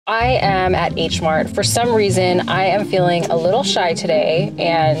I am at H Mart. For some reason, I am feeling a little shy today,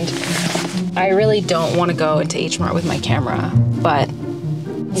 and I really don't want to go into H Mart with my camera, but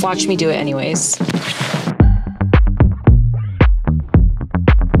watch me do it anyways.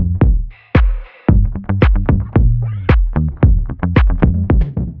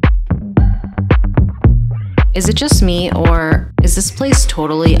 Is it just me, or is this place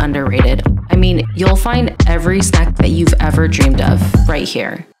totally underrated? I mean, you'll find every snack that you've ever dreamed of right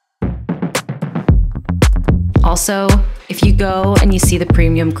here. Also, if you go and you see the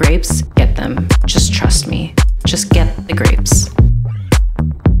premium grapes, get them. Just trust me. Just get the grapes.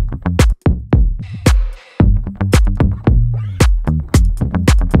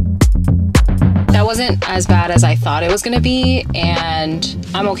 That wasn't as bad as I thought it was gonna be, and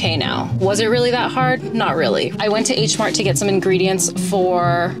I'm okay now. Was it really that hard? Not really. I went to H Mart to get some ingredients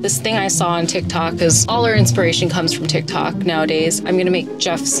for this thing I saw on TikTok, because all our inspiration comes from TikTok nowadays. I'm gonna make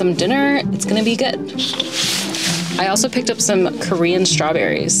Jeff some dinner. It's gonna be good. I also picked up some Korean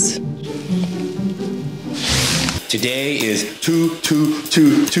strawberries. Today is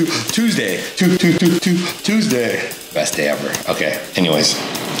Tuesday. Tuesday. Best day ever. Okay, anyways.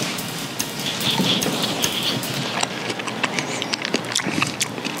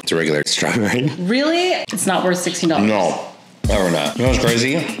 It's a regular strawberry. Really? It's not worth $16. No, ever not. You know what's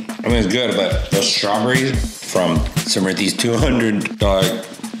crazy? I mean, it's good, but those strawberries from some of these $200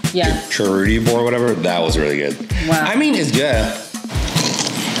 charcuterie board or whatever, that was really good. Wow. I mean, it's good.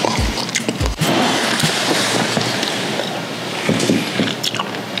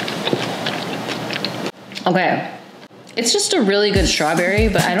 Okay. It's just a really good strawberry,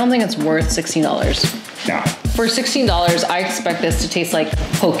 but I don't think it's worth $16. No. For $16, I expect this to taste like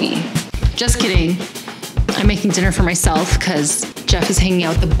pokey. Just kidding. I'm making dinner for myself because Jeff is hanging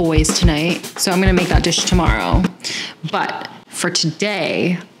out with the boys tonight, so I'm gonna make that dish tomorrow. But for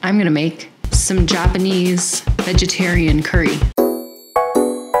today, I'm gonna make some Japanese vegetarian curry.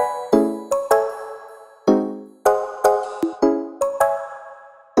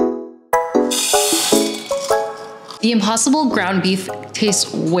 The Impossible ground beef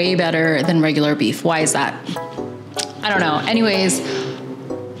tastes way better than regular beef. Why is that? I don't know. Anyways,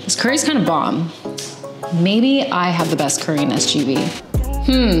 this curry's kind of bomb. Maybe I have the best curry in SGV.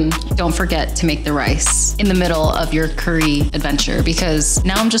 Don't forget to make the rice in the middle of your curry adventure, because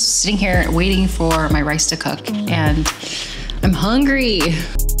now I'm just sitting here waiting for my rice to cook and I'm hungry.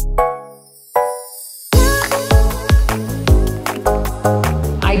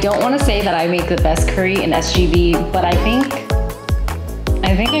 I don't want to say that I make the best curry in SGV, but I think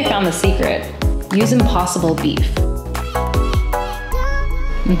I found the secret. Use Impossible beef.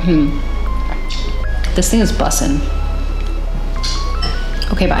 This thing is bussin'.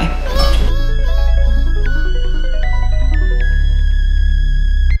 Okay, bye.